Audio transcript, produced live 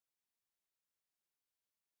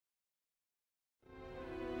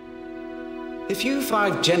If you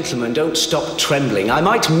 5 gentlemen don't stop trembling, I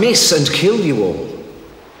might miss and kill you all.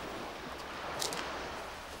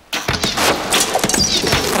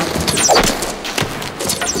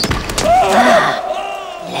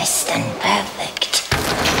 Less than perfect.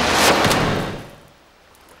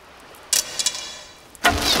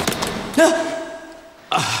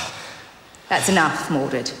 That's enough,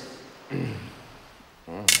 Mordred.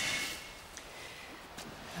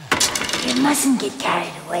 You mustn't get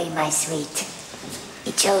carried away, my sweet.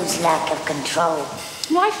 It shows lack of control.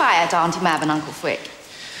 Why fire at Auntie Mab and Uncle Frick?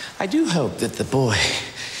 I do hope that the boy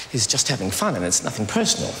is just having fun and it's nothing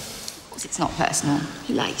personal. Of course it's not personal.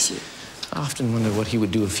 He likes you. I often wonder what he would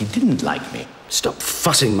do if he didn't like me. Stop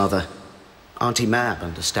fussing, Mother. Auntie Mab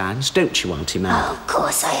understands, don't you, Auntie Mab? Oh, of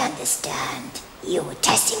course I understand. You were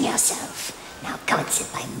testing yourself. Now come and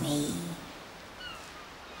sit by me.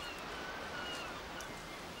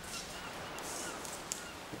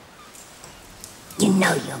 You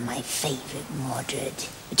know you're my favorite, Mordred,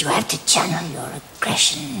 but you have to channel your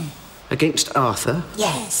aggression. Against Arthur?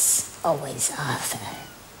 Yes, always Arthur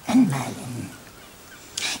and Merlin.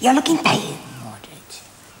 You're looking pale, Mordred.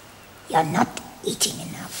 You're not eating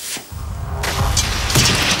enough.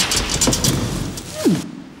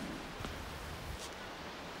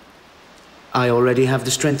 I already have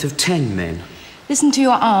the strength of 10 men. Listen to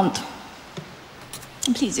your aunt.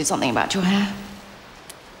 And please do something about your hair.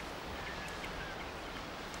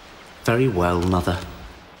 Very well, Mother.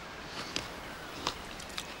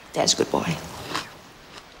 There's a good boy.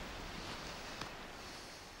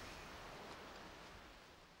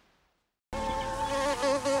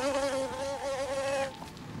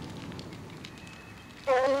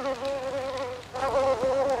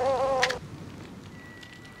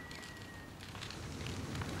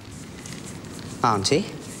 Auntie,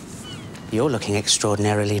 you're looking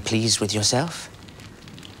extraordinarily pleased with yourself.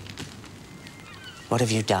 What have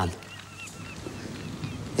you done?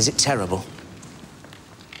 Is it terrible?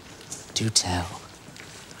 Do tell.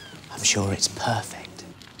 I'm sure it's perfect.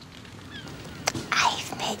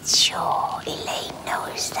 I've made sure Elaine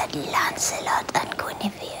knows that Lancelot and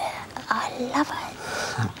Guinevere are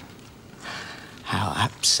lovers. How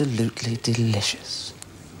absolutely delicious.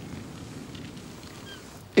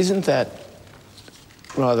 Isn't that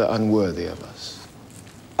rather unworthy of us?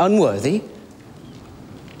 Unworthy?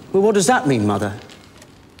 Well, what does that mean, Mother?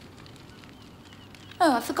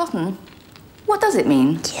 Oh, I've forgotten. What does it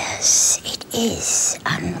mean? Yes, it is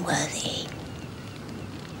unworthy.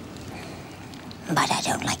 But I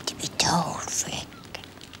don't like to be told, Frick.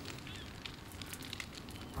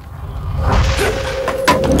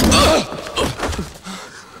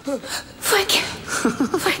 Frick!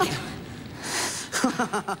 Frick!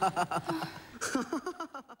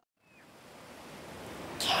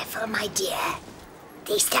 Careful, my dear.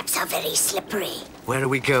 These steps are very slippery. Where are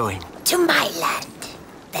we going? To my land.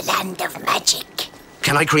 The land of magic.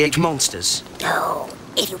 Can I create monsters? No,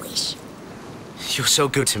 if you wish. You're so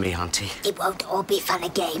good to me, Auntie. It won't all be fun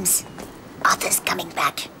and games. Arthur's coming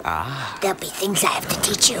back. Ah. There'll be things I have to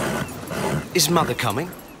teach you. Is Mother coming?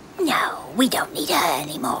 No, we don't need her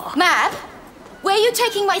anymore. Mab? Where are you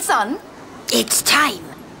taking my son? It's time.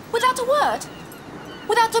 Without a word?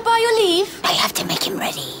 Without to buy your leave? I have to make him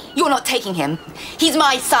ready. You're not taking him. He's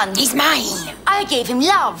my son. He's mine. I gave him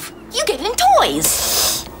love. You gave him toys.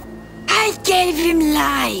 I gave him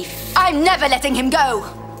life. I'm never letting him go.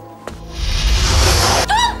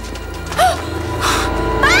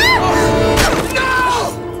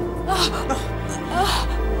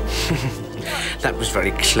 That was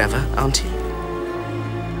very clever, Auntie.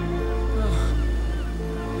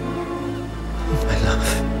 My love.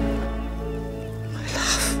 My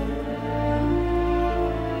love.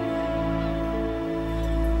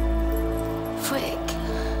 Frick,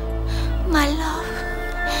 my love.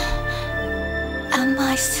 Am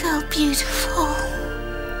I so beautiful?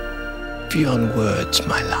 Beyond words,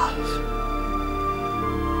 my love.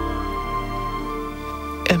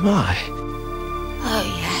 Am I? Oh,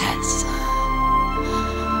 yes.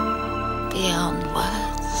 Beyond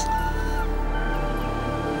words.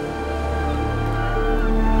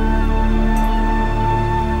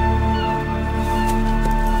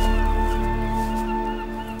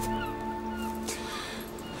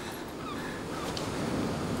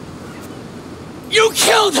 You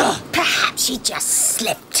killed her! Perhaps she just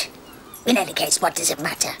slipped. In any case, what does it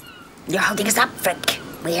matter? You're holding us up, Frick.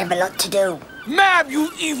 We have a lot to do. Mab,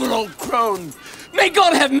 you evil old crone! May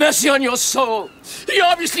God have mercy on your soul! He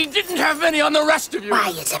obviously didn't have any on the rest of you! Why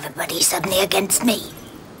is everybody suddenly against me?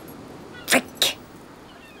 Frick,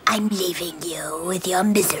 I'm leaving you with your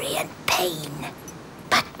misery and pain,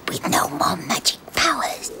 but with no more magic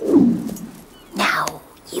powers. Now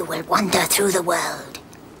you will wander through the world,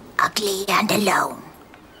 ugly and alone.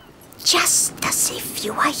 Just as if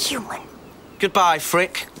you are human. Goodbye,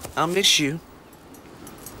 Frick. I'll miss you.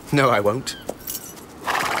 No, I won't.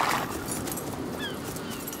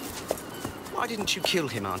 Why didn't you kill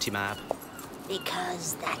him, Auntie Mab?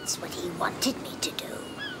 Because that's what he wanted me to do.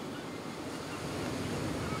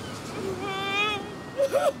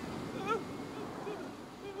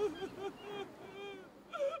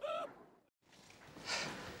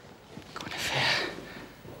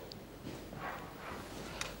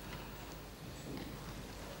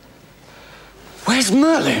 Where's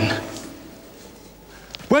Merlin?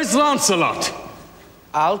 Where's Lancelot?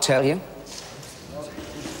 I'll tell you.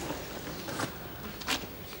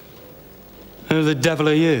 Who the devil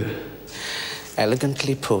are you?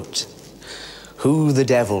 Elegantly put. Who the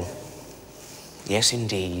devil? Yes,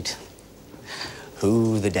 indeed.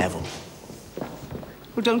 Who the devil?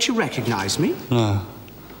 Well, don't you recognize me? No.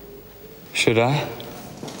 Should I?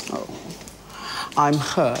 Oh. I'm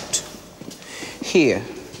hurt. Here,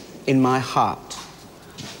 in my heart.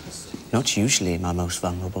 Not usually my most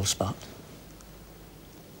vulnerable spot.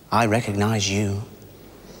 I recognize you,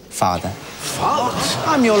 Father. Father?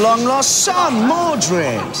 I'm your long-lost son,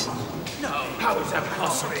 Mordred. No, how is that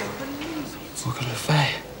possible? Morgan Le Fay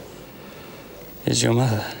is your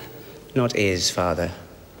mother. Not is, Father.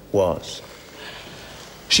 Was.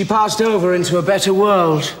 She passed over into a better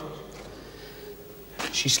world.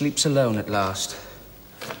 She sleeps alone at last.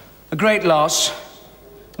 A great loss.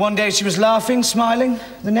 One day she was laughing, smiling.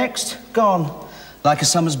 The next, gone. Like a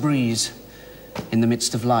summer's breeze. In the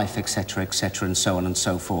midst of life, etc., etc., and so on and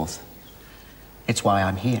so forth. It's why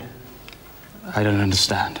I'm here. I don't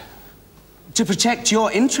understand. To protect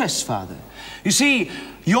your interests, Father. You see,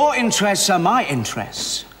 your interests are my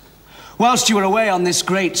interests. Whilst you were away on this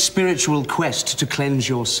great spiritual quest to cleanse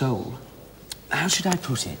your soul, how should I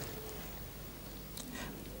put it?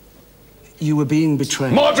 You were being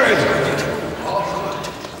betrayed. Mordred!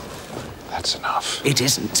 That's enough. It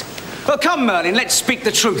isn't. Well, come, Merlin, let's speak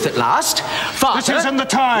the truth at last. Father... This isn't the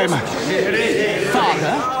time.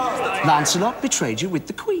 Father, Lancelot betrayed you with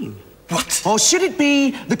the Queen. What? Or should it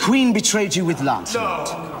be the Queen betrayed you with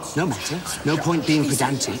Lancelot? No matter. No point being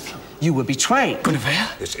pedantic. You were betrayed.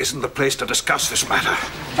 Guinevere? This isn't the place to discuss this matter.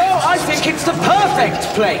 Oh, I think it's the perfect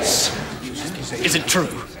place. Is it true?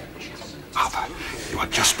 Arthur, you are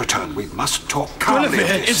just returned. We must talk calmly.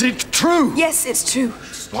 Guinevere, is it true? Yes, it's true.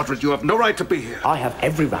 Mordred, you have no right to be here. I have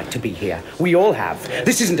every right to be here. We all have.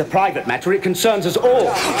 This isn't a private matter. It concerns us all.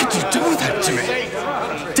 How could you do that to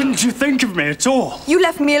me? Didn't you think of me at all? You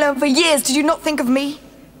left me alone for years. Did you not think of me?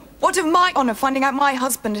 What of my honor finding out my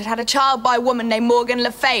husband had had a child by a woman named Morgan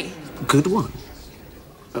Le Fay? Good one.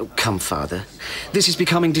 Oh, come, Father. This is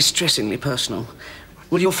becoming distressingly personal.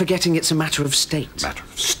 Well, you're forgetting it's a matter of state. Matter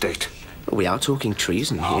of state. We are talking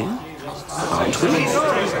treason here, aren't we?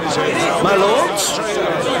 My lords?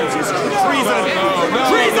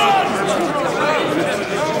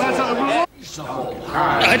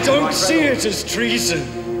 I don't see it as treason.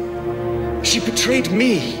 She betrayed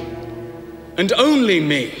me. And only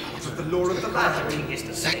me.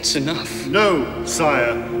 That's enough. No,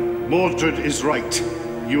 sire. Mordred is right.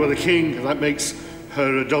 You are the king, and that makes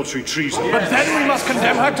her adultery treason. But then we must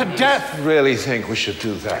condemn her to death. I really think we should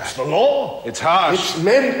do that. It's the law. It's harsh. It's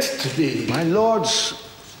meant to be. My lords,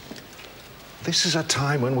 this is a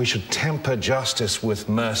time when we should temper justice with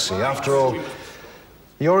mercy. After all,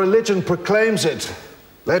 your religion proclaims it.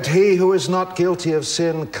 Let he who is not guilty of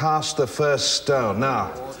sin cast the first stone.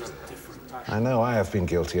 Now, I know I have been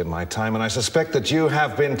guilty in my time, and I suspect that you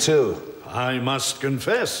have been too. I must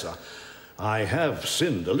confess, I have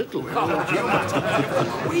sinned a little.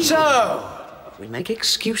 So, we make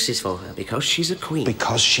excuses for her because she's a queen.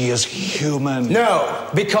 Because she is human. No,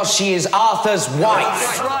 because she is Arthur's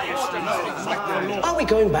wife. Are we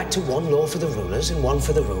going back to one law for the rulers and one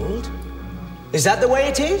for the ruled? Is that the way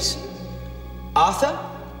it is? Arthur?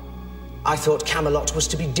 I thought Camelot was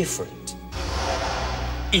to be different.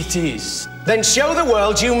 It is. Then show the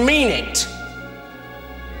world you mean it.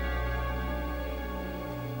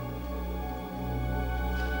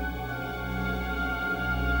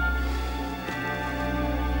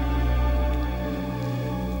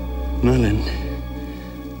 Merlin,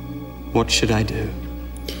 what should I do?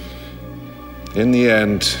 In the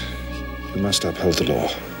end, you must uphold the law.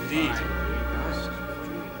 Indeed.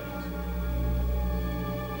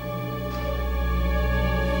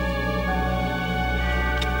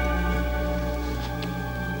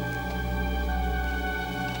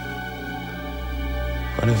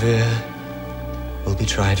 Guinevere will be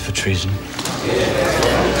tried for treason.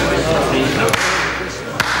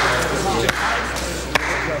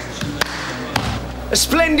 A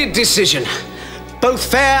splendid decision.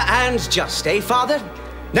 Both fair and just, eh, Father?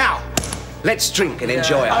 Now, let's drink and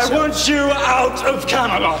enjoy ourselves. I want you out of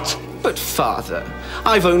Camelot! But, Father,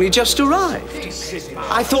 I've only just arrived.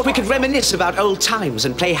 I thought we could reminisce about old times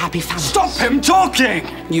and play happy families. Stop him talking!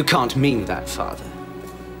 You can't mean that, Father.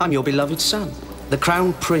 I'm your beloved son, the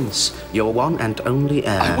Crown Prince, your one and only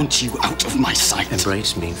heir. I want you out of my sight.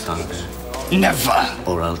 Embrace me, Father. Never!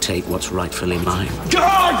 Or I'll take what's rightfully mine.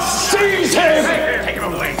 God, seize him! Take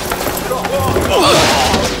him away!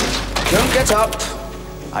 Don't get up.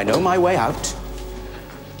 I know my way out.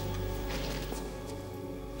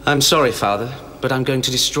 I'm sorry, Father, but I'm going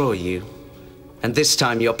to destroy you. And this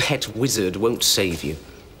time your pet wizard won't save you.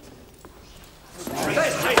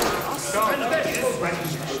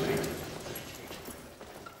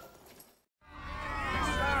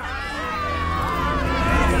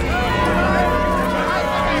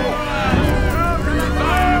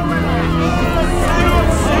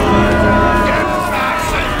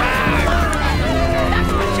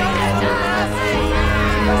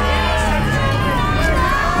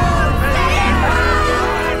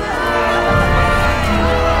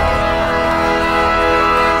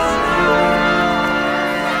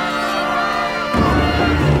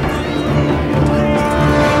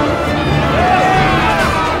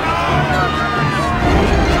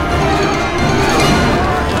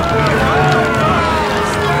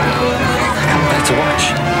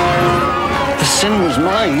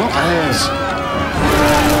 Mine, not hers.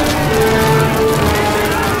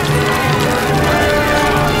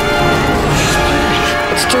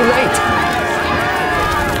 It's too late.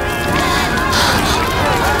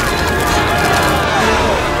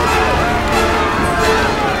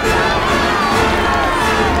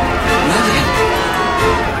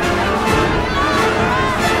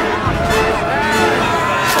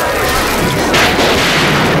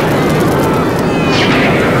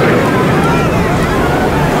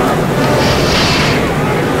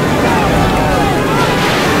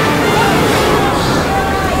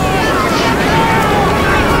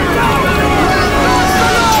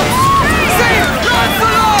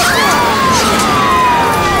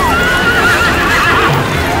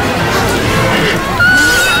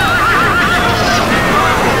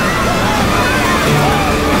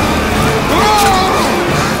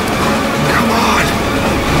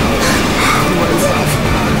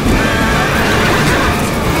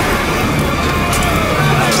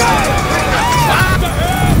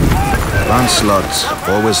 Lancelot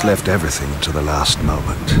always left everything to the last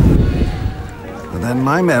moment. And then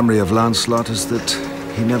my memory of Lancelot is that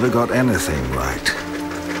he never got anything right.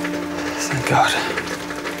 Thank God.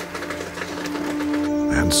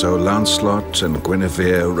 And so Lancelot and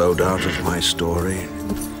Guinevere rode out of my story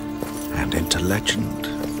and into legend.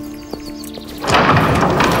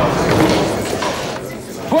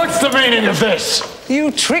 What's the meaning of this?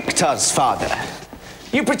 You tricked us, Father.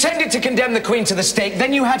 You pretended to condemn the Queen to the stake,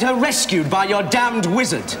 then you had her rescued by your damned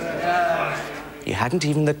wizard. You hadn't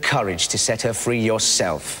even the courage to set her free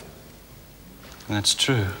yourself. That's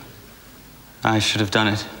true. I should have done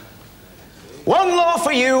it. One law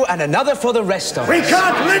for you and another for the rest of us. We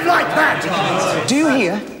can't live like that! Do you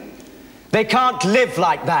hear? They can't live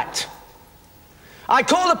like that. I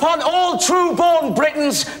call upon all true-born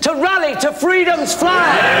Britons to rally to freedom's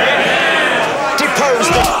flag. Depose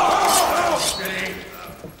them.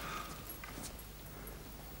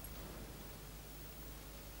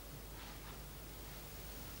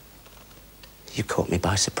 You caught me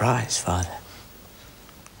by surprise, Father.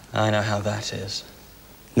 I know how that is.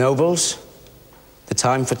 Nobles, the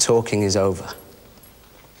time for talking is over.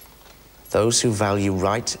 Those who value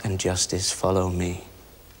right and justice follow me.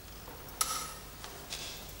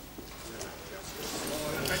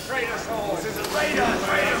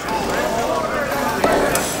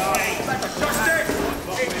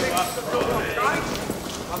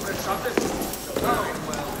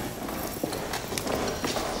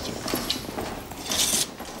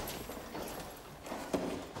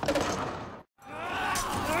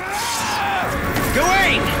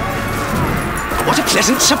 What a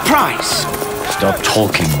pleasant surprise. Stop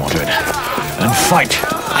talking, Mordred, and fight.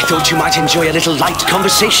 I thought you might enjoy a little light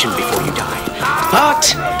conversation before you die.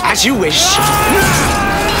 But, as you wish.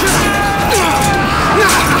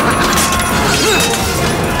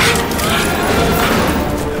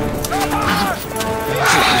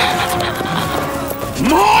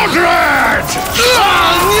 Mordred!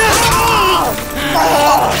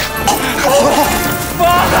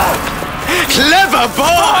 Father! Clever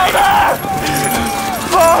boy!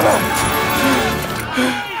 Father!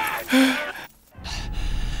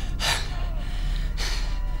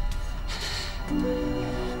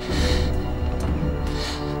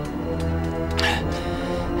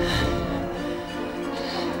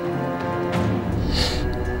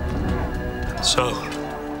 So,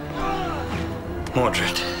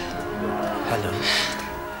 Mordred. Hello.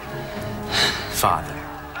 Father.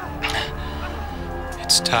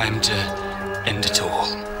 It's time to end it all.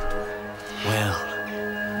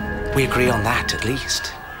 Well, we agree on that at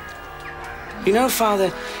least. You know,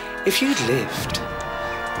 Father, if you'd lived,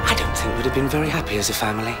 I don't think we'd have been very happy as a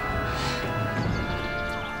family.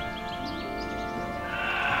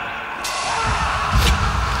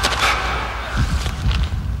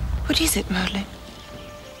 What is it, Merlin?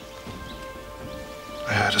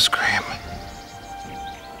 I heard a scream.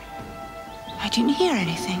 I didn't hear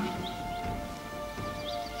anything.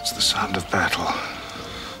 It's the sound of battle.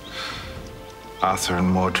 Arthur and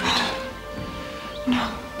Mordred. No.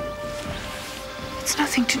 It's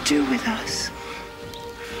nothing to do with us.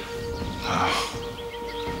 No.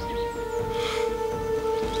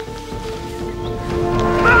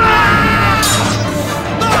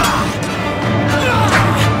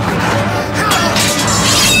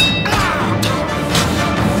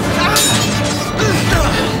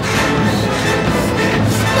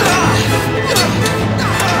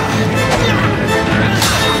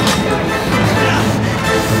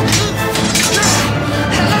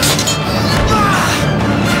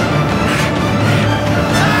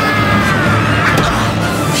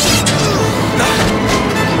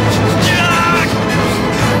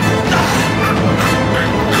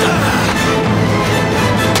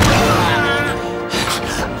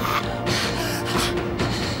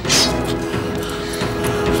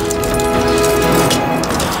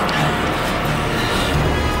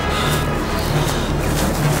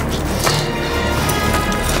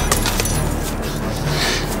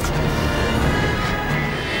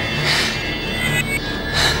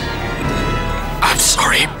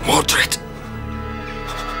 Mordred!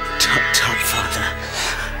 Tut, Father.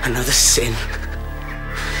 Another sin.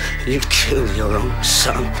 You'd kill your own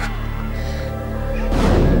son.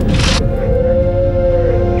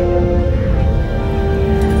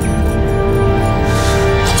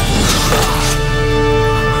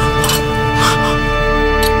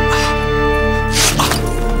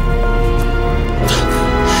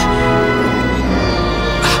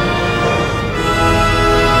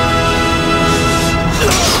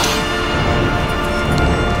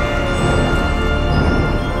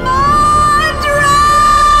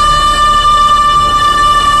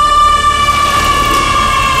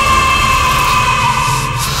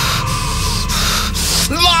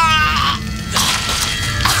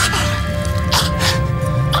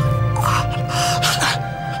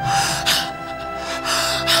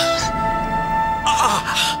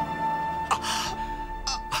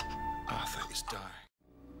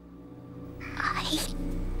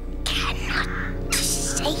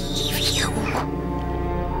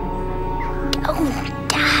 Don't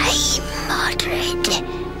die, Mordred.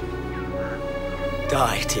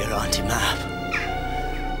 Die, dear Auntie Mab.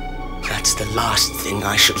 That's the last thing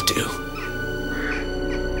I shall do.